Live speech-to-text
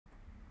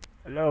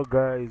Hello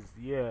guys,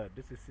 yeah,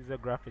 this is Caesar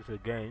Graphix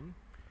again.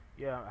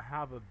 Yeah, I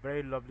have a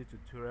very lovely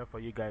tutorial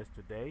for you guys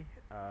today.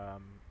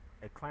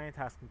 A client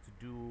asked me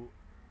to do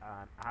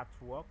an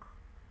artwork,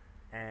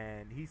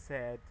 and he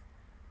said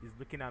he's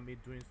looking at me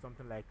doing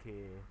something like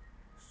a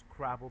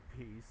Scrabble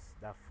piece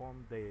that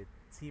formed the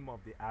theme of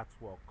the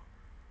artwork.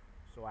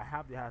 So I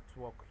have the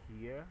artwork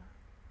here,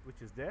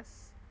 which is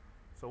this.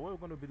 So what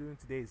we're going to be doing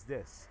today is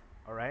this.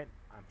 All right,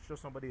 I'm sure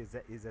somebody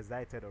is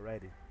excited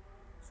already.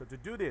 So to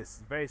do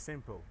this, very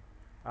simple.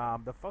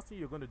 The first thing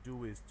you're going to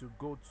do is to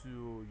go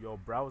to your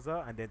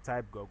browser and then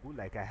type Google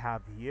like I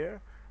have here.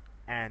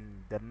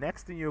 And the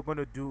next thing you're going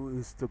to do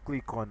is to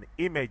click on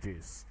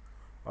images.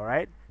 All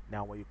right.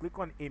 Now, when you click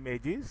on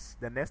images,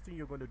 the next thing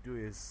you're going to do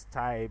is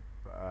type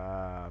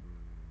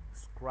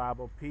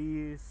Scrabble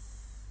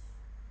piece.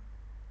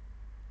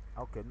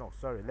 Okay, no,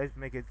 sorry. Let's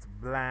make it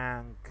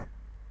blank.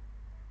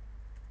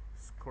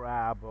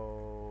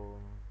 Scrabble.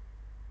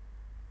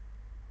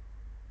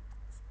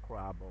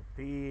 Scrabble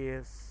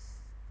piece.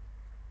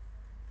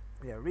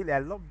 Yeah, really, I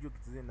love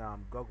using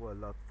Google a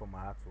lot for my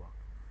artwork.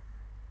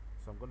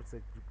 So I'm going to say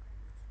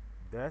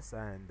this,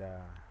 and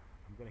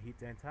I'm going to hit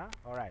enter.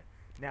 All right,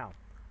 now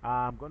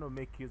I'm going to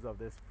make use of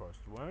this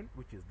first one,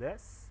 which is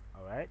this.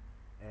 All right,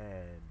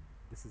 and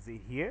this is it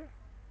here.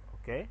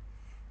 Okay,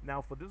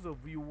 now for those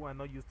of you who are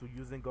not used to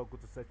using Google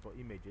to search for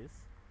images,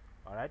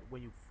 all right,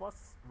 when you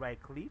first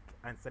right click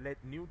and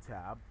select new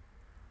tab,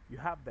 you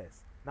have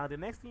this. Now the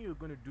next thing you're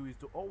going to do is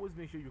to always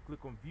make sure you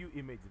click on view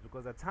images,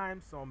 because at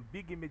times some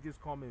big images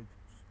come in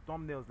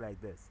thumbnails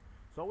like this.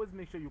 So always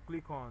make sure you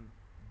click on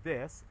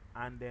this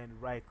and then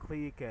right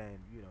click and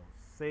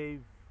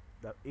save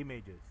the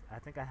images. I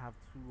think I have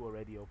two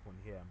already open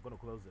here. I'm going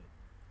to close it.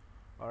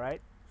 All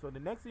right, so the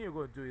next thing you're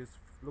going to do is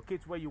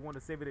locate where you want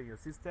to save it in your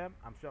system.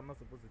 I'm sure I'm not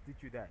supposed to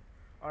teach you that.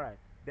 All right,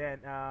 then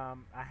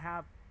I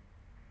have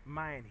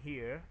mine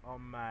here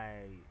on my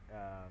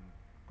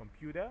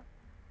computer.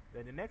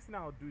 Then the next thing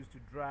I'll do is to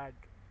drag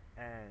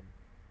and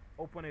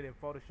open it in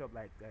Photoshop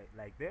like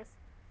this.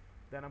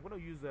 Then I'm going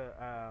to use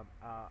a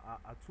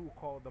tool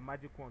called the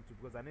magic wand tool,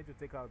 because I need to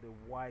take out the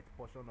white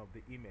portion of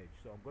the image.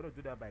 So I'm going to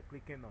do that by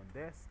clicking on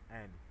this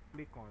and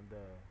click on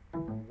the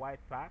white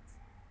part.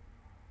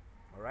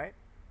 Alright,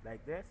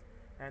 like this.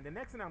 And the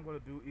next thing I'm going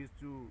to do is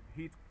to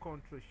hit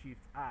Ctrl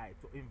Shift I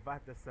to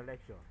invert the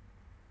selection.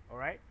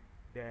 Alright,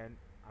 then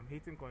I'm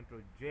hitting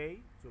Ctrl J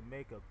to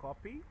make a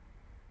copy.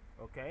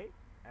 Okay,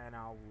 and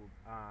I will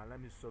let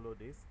me solo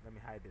this. Let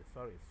me hide this.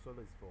 Sorry, solo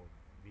is for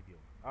video.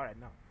 All right,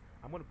 now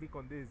I'm going to click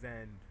on this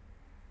and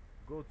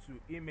go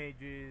to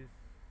images.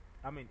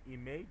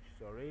 Image,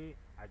 sorry,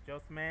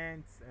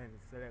 adjustments, and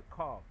select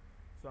curve.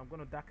 So I'm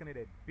going to darken it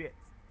a bit,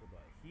 so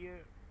about here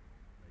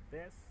like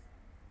this,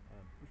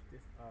 and push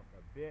this up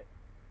a bit,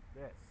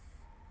 this.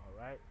 All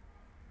right,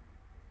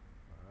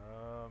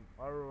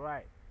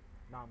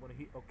 now I'm going to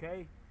hit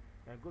OK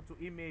and go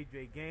to image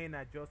again,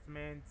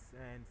 adjustments,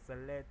 and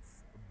select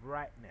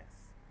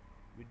brightness.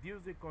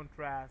 Reduce the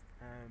contrast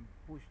and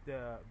push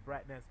the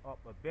brightness up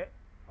a bit.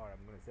 Alright,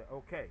 I'm going to say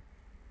OK.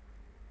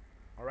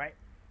 Alright,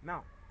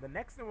 now the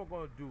next thing we're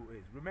going to do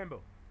is, remember,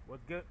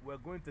 we're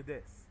going to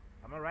this.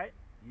 Am I right?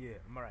 Yeah,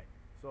 I'm alright.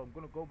 So I'm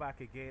going to go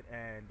back again,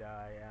 and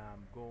I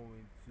am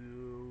going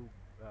to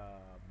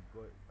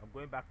I'm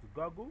going back to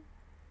Google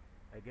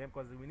again,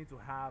 because we need to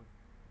have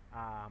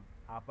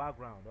our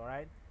background.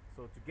 Alright,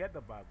 so to get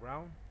the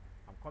background,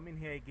 I'm coming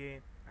here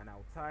again, and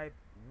I'll type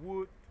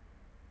wood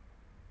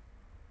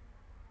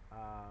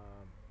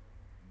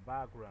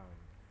background.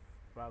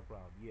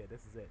 Yeah, this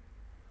is it.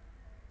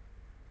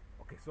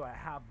 Okay, so I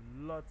have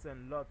lots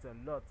and lots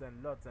and lots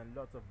and lots and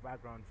lots of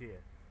background here.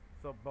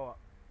 So but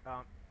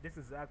this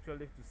is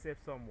actually to save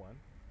someone.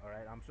 All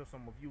right, I'm sure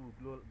some of you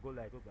will go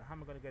like, okay, how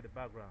am I going to get the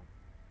background?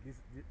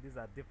 These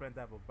are different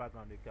type of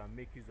background you can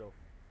make use of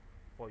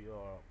for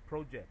your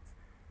project.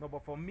 No,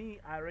 but for me,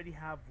 I already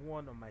have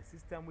one on my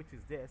system, which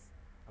is this.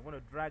 I'm going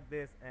to drag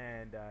this,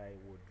 and I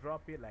will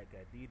drop it like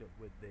I did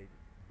with the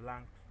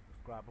blank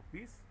Scrabble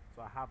piece.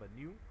 So I have a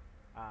new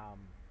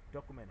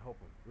document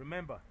open.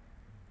 Remember,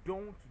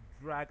 don't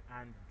drag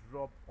and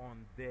drop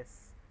on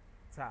this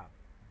tab.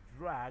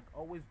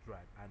 Always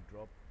drag and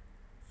drop.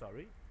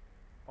 Sorry,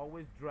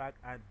 always drag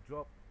and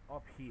drop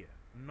up here,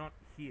 not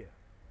here,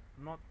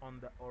 not on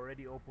the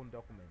already open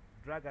document.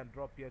 Drag and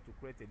drop here to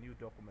create a new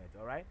document.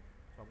 All right.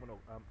 So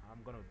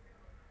I'm gonna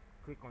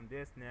click on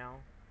this now.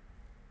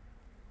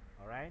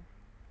 All right,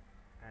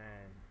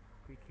 and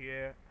click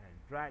here and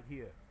drag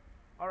here.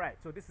 All right.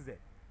 So this is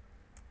it.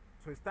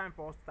 So it's time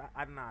for us to start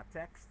adding our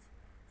text.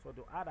 So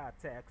to add our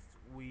text,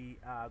 we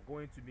are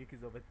going to make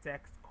use of a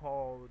text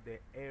called the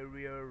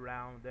area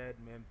rounded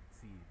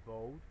empty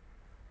bold.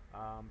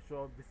 I'm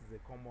sure this is a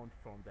common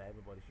font that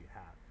everybody should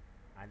have,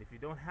 and if you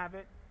don't have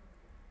it,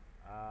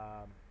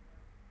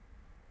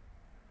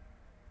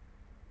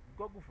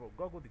 Google the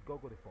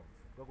font.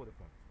 Google the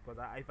font, because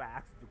if I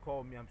ask you to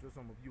call me, I'm sure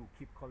some of you will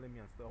keep calling me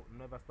and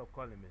never stop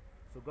calling me.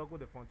 So Google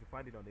the font to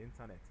find it on the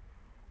internet.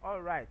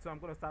 All right, so I'm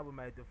going to start with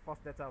the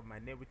first letter of my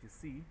name, which is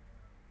C.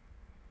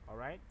 All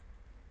right,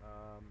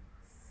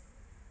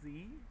 C.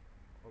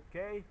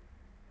 Okay,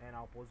 and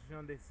I'll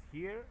position this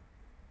here.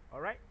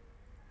 All right.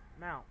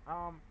 Now,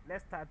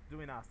 let's start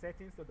doing our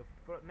settings. So the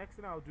next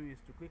thing I'll do is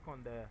to click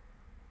on the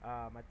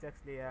my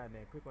text layer and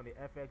then click on the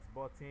FX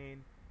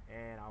button,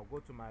 and I'll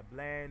go to my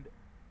blend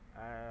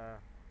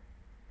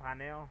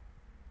panel,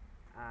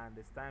 and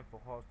it's time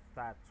for us to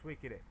start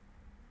tweaking it.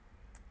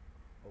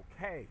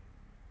 Okay,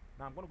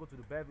 now I'm gonna go to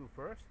the bevel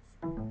first.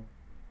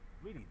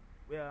 Really,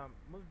 the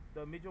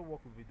major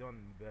work will be done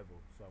in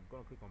bevel, so I'm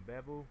gonna click on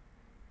bevel,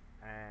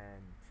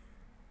 and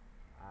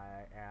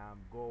I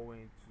am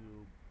going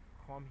to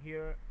come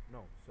here.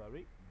 No,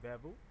 sorry,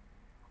 bevel.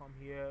 Come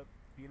here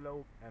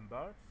below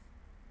embers,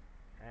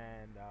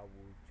 and I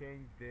will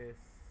change this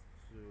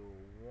to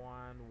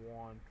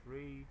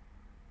 113,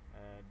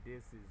 and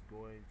this is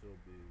going to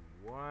be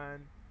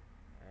 1,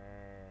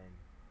 and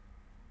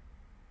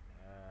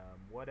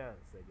what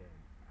else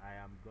again? I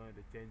am going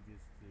to change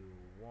this to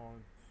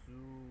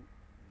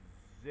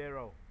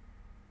 120.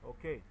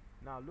 Okay,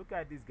 now look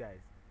at this, guys.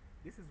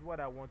 This is what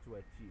I want to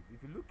achieve.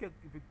 If you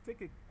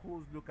take a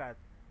close look at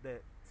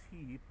the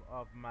tip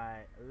of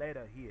my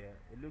letter here,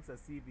 it looks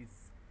as if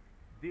it's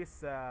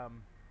this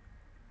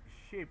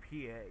shape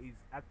here is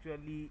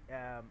actually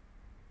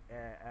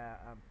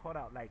cut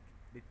out, like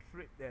the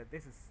trip.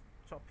 This is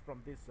chopped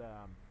from this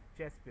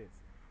chest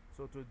piece.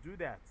 So to do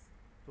that,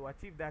 to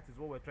achieve that, is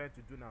what we're trying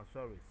to do now.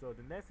 Sorry. So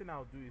the next thing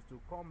I'll do is to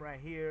come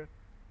right here.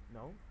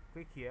 No,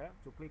 click here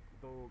to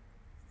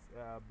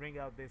bring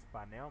out this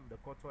panel, the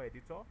contour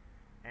editor,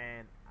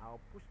 and I'll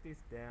push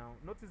this down.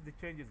 Notice the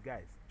changes,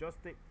 guys. Just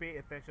pay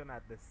attention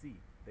at the C.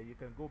 Then you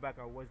can go back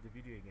and watch the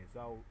video again.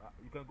 So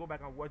you can go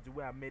back and watch the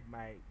way I made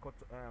my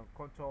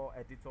contour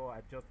editor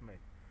adjustment.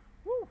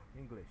 Woo,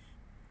 English.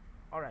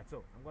 All right,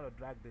 so I'm gonna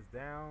drag this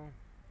down,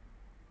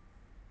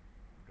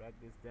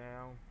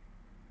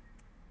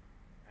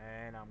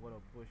 and I'm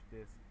gonna push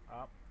this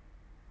up.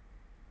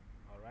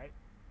 All right,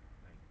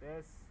 like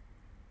this,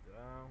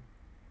 down.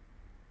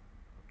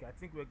 Okay, I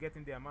think we're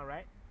getting there. Am I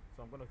right?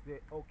 So I'm gonna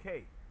say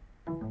okay.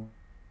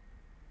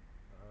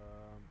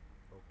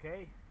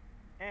 Okay,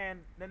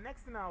 and the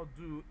next thing I'll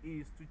do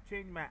is to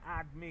change my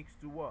add mix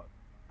to what?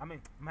 I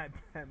mean my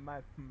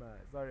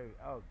sorry.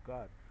 Oh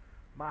God,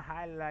 my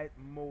highlight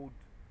mode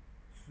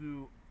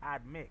to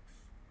add mix,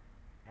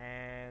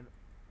 and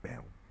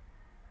bam.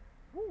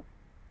 Woo!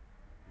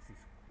 This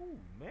is cool,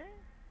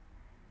 man.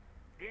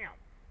 Damn.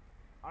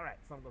 All right,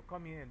 so I'm gonna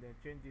come here and then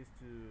change this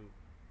to.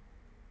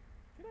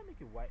 Should I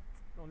make it white?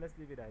 No, let's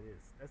leave it as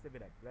is. Let's leave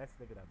it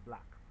at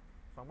black.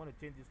 So I'm gonna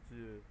change this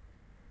to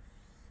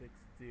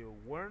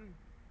 61,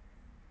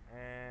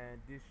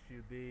 and this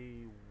should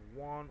be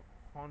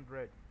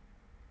 100.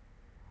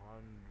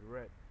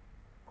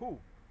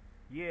 Cool.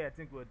 Yeah, I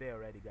think we're there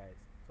already, guys.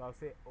 So I'll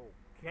say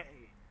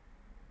okay.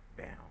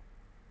 Bam.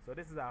 So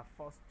this is our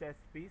first chest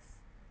piece.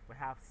 We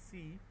have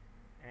C,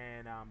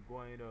 and I'm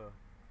going to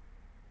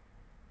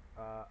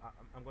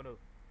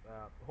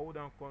hold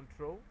down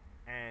Control,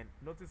 and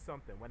notice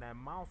something. When I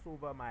mouse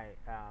over my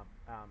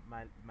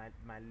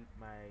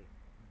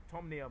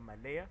thumbnail of my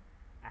layer,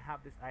 I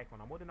have this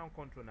icon. I'm holding down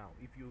Control now.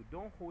 If you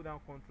don't hold down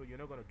Control, you're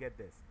not going to get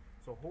this.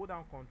 So hold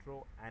down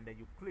Control, and then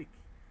you click,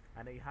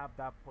 and then you have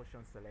that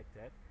portion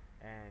selected,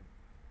 and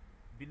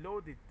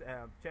below the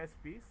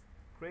chest piece,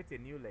 create a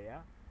new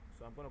layer.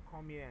 So I'm going to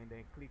come here and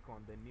then click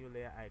on the new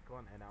layer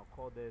icon, and I'll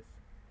call this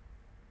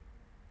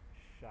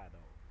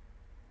shadow.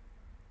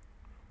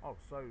 Oh,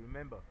 sorry,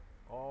 remember,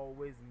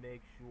 always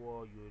make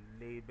sure you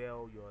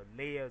label your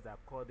layers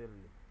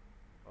accordingly.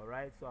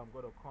 Alright, so I'm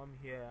going to come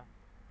here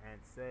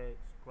and say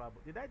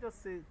Scrabble. Did I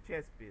just say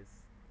chest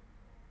piece?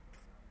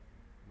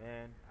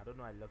 Man, I don't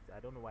know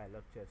why I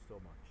love chest so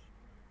much.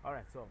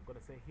 Alright, so I'm going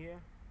to say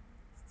here,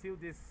 still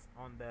this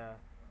on the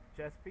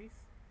chest piece.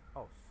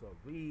 Oh,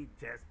 sorry,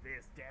 chest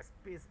piece.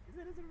 Is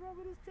there anything wrong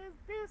with this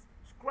chest piece?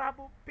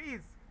 Scrabble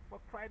piece, for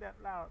crying out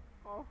loud.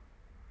 Oh,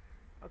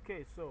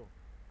 okay, so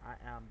I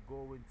am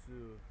going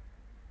to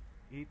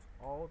hit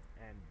Alt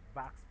and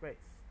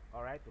backspace,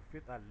 alright, to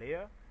fit a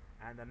layer.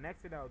 And the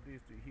next thing I'll do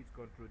is to hit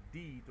Ctrl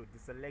D to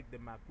deselect the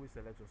McQueen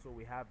selection. So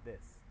we have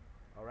this,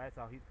 alright.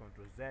 So I'll hit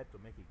Ctrl Z to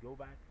make it go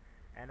back,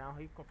 and I'll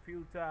hit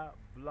Computer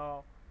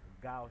Blur,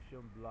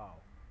 Gaussian Blur.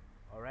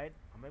 Alright,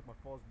 I'll make my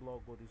first blur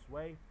go this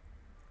way,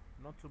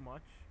 not too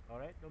much.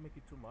 Alright, don't make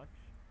it too much,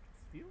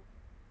 just few,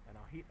 and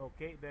I'll hit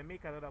OK. Then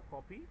make another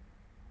copy,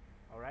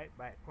 alright,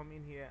 by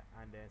coming here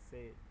and then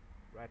say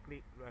right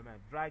click,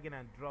 dragging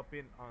and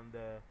dropping on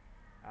the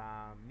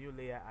new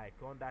layer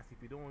icon. That's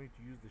if you don't want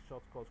to use the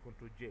shortcut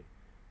Ctrl J.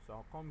 So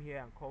I'll come here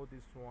and call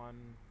this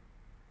one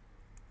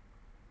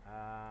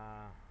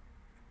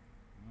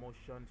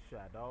motion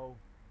shadow.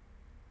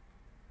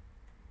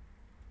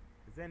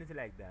 Is there anything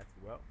like that?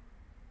 Well,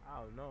 I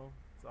don't know.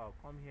 So I'll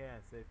come here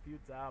and say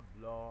filter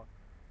blur,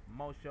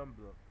 motion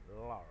blur.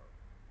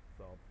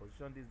 So I'll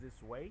position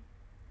this way,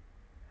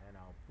 and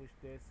I'll push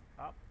this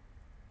up,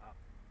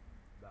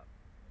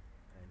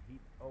 and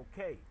hit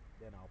OK.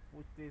 Then I'll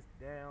push this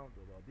down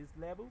to about this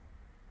level,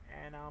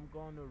 and I'm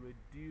going to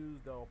reduce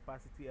the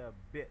opacity a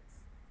bit.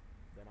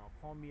 Then I'll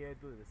come here,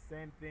 do the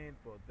same thing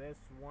for this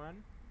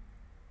one,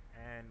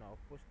 and I'll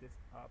push this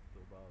up to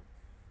about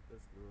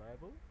this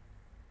level.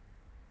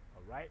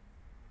 All right.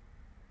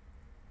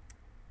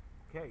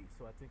 Okay,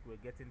 so I think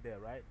we're getting there,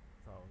 right?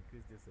 So I'll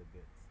increase this a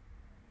bit.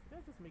 Should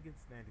I just make it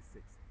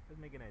 96? Let's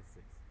make it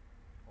 96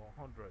 or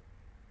 100.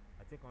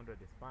 I think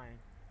 100 is fine.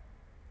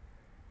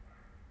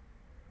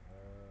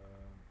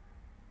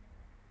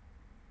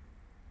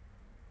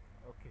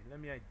 Okay, let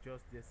me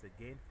adjust this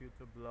again.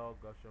 Filter blur,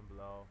 Gaussian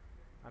blur.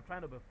 I'm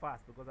trying to be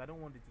fast because I don't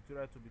want the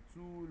tutorial to be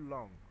too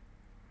long.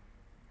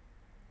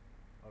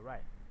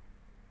 Alright,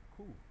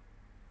 cool.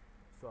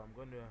 So I'm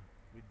going to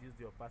reduce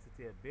the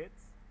opacity a bit,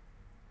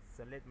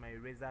 select my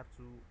eraser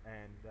tool,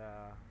 and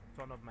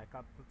turn off my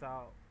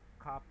capital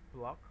cap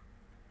block,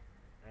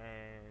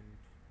 and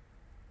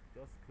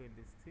just clean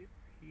this tip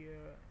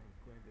here and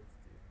clean this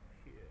tip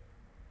here.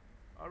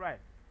 Alright,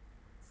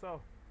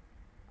 so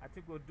I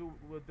think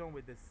we're done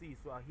with the C,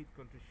 so I'll hit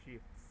Ctrl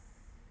Shift.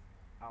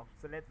 I'll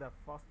select the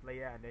first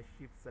layer and then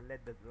Shift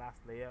select the last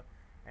layer,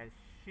 and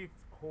Shift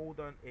hold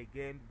on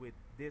again with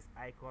this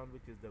icon,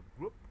 which is the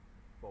group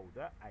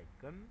folder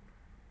icon,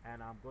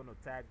 and I'm going to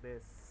tag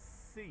this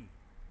C.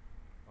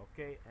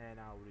 Okay, and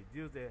I'll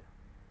reduce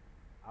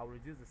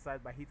the size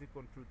by hitting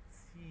Ctrl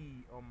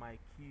T on my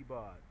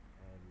keyboard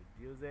and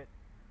reduce it.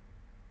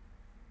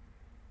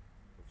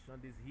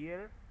 Position this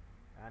here,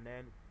 and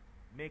then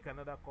make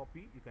another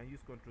copy. You can use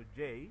Ctrl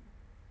J,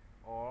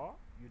 or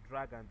you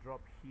drag and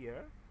drop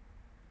here,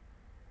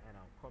 and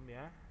I'll come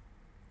here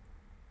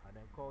and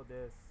then call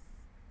this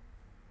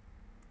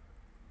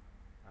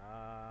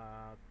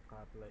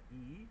capital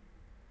E.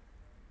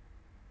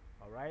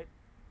 Alright,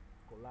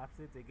 collapse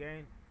it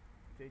again,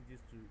 change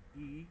this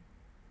to E,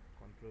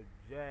 Ctrl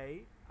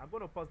J. I'm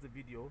going to pause the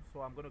video,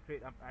 so I'm going to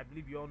create, I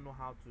believe you all know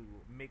how to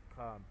make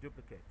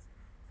duplicates,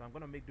 so I'm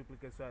going to make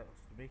duplicates so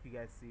to make you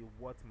guys see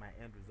what my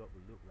end result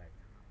will look like.